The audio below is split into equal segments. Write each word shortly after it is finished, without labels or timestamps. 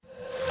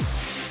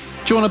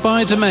Do you want to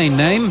buy a domain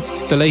name?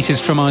 The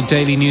latest from our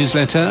daily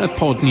newsletter at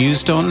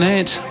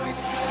podnews.net.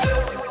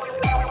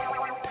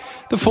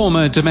 The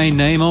former domain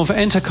name of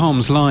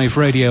Entercom's live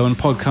radio and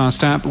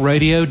podcast app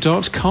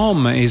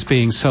radio.com is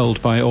being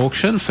sold by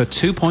auction for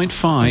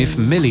 $2.5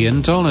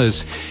 million.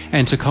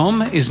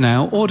 Entercom is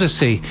now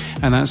Odyssey,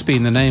 and that's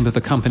been the name of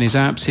the company's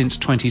app since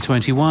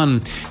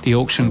 2021. The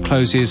auction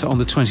closes on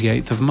the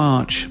 28th of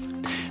March.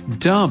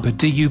 Dubb,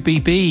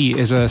 D-U-B-B,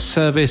 is a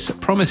service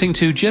promising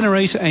to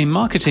generate a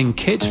marketing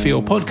kit for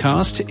your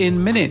podcast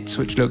in minutes,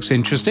 which looks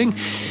interesting.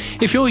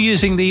 If you're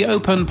using the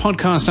open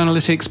podcast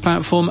analytics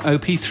platform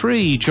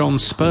OP3, John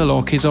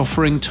Spurlock is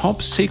offering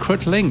top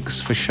secret links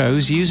for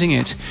shows using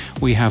it.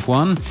 We have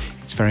one.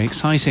 It's very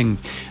exciting.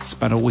 That's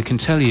about all we can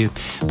tell you.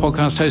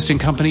 Podcast hosting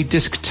company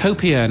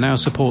Disctopia now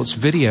supports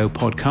video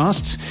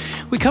podcasts.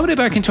 We covered it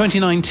back in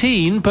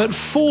 2019, but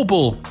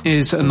Forble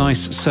is a nice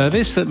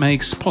service that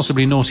makes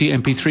possibly naughty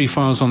MP3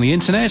 files on the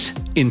internet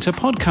into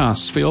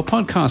podcasts for your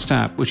podcast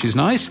app, which is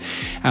nice.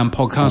 And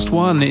Podcast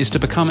One is to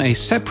become a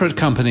separate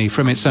company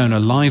from its owner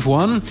Live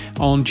One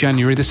on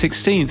January the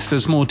 16th.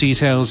 There's more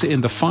details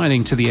in the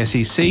filing to the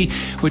SEC,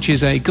 which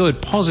is a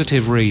good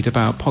positive read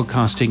about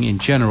podcasting in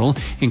general,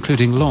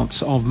 including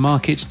lots of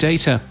market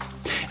data.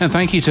 And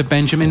thank you to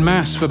Benjamin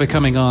Mass for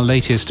becoming our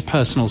latest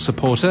personal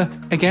supporter.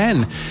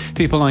 Again,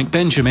 people like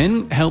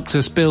Benjamin helped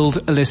us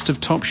build a list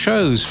of top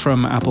shows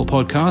from Apple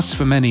Podcasts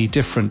for many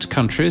different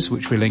countries,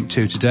 which we link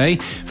to today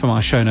from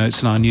our show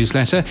notes and our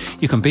newsletter.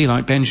 You can be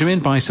like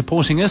Benjamin by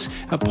supporting us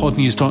at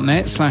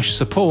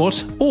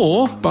podnews.net/support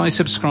or by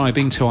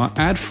subscribing to our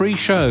ad-free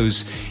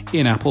shows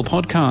in Apple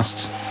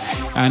Podcasts.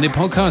 And in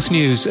podcast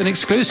news, an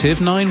exclusive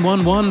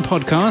 911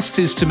 podcast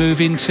is to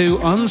move into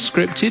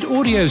unscripted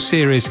audio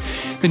series.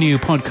 The new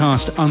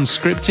podcast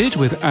Unscripted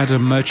with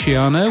Adam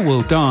Murciano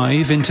will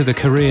dive into the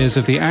careers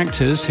of the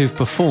actors who've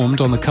performed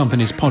on the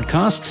company's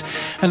podcasts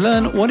and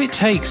learn what it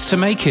takes to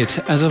make it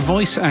as a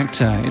voice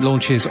actor. It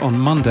launches on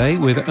Monday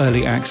with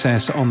early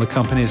access on the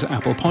company's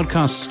Apple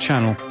Podcasts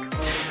channel.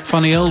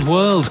 Funny Old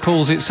World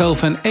calls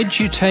itself an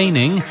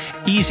edutaining,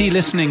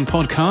 easy-listening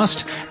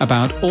podcast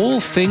about all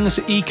things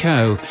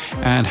eco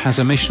and has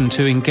a mission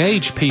to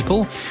engage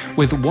people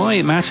with why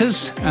it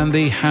matters and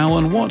the how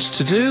and what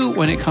to do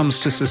when it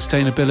comes to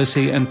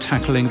sustainability and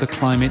tackling the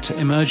climate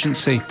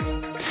emergency.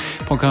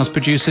 Podcast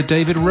producer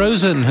David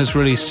Rosen has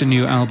released a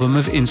new album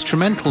of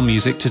instrumental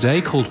music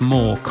today called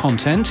More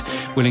Content.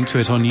 We'll link to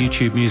it on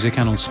YouTube Music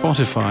and on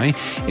Spotify.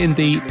 In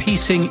the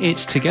Piecing It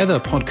Together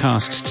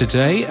podcast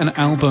today, an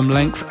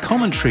album-length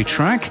commentary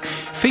track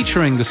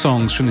featuring the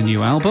songs from the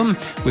new album,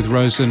 with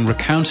Rosen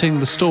recounting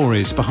the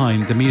stories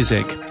behind the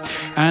music.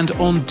 And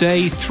on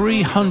day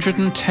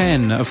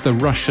 310 of the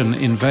Russian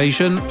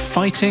invasion,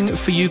 Fighting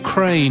for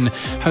Ukraine,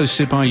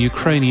 hosted by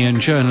Ukrainian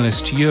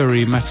journalist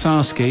Yuri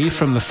Matsarsky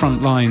from the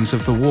front lines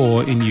of the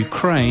war in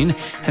Ukraine,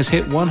 has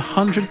hit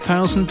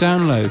 100,000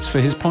 downloads for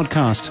his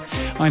podcast.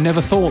 I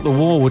never thought the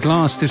war would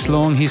last this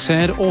long, he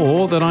said,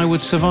 or that I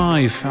would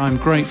survive. I'm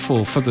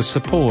grateful for the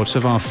support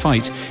of our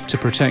fight to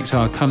protect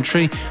our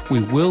country. We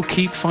will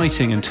keep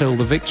fighting until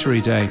the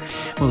victory day.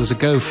 Well, there's a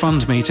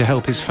GoFundMe to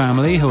help his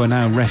family, who are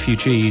now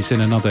refugees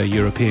in another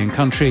European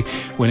country.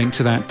 We'll link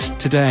to that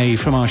today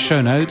from our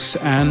show notes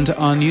and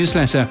our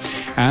newsletter.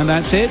 And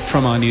that's it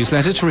from our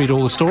newsletter. To read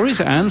all the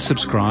stories and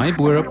subscribe,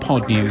 we're at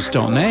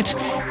podnews.net,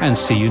 and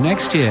see you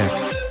next year.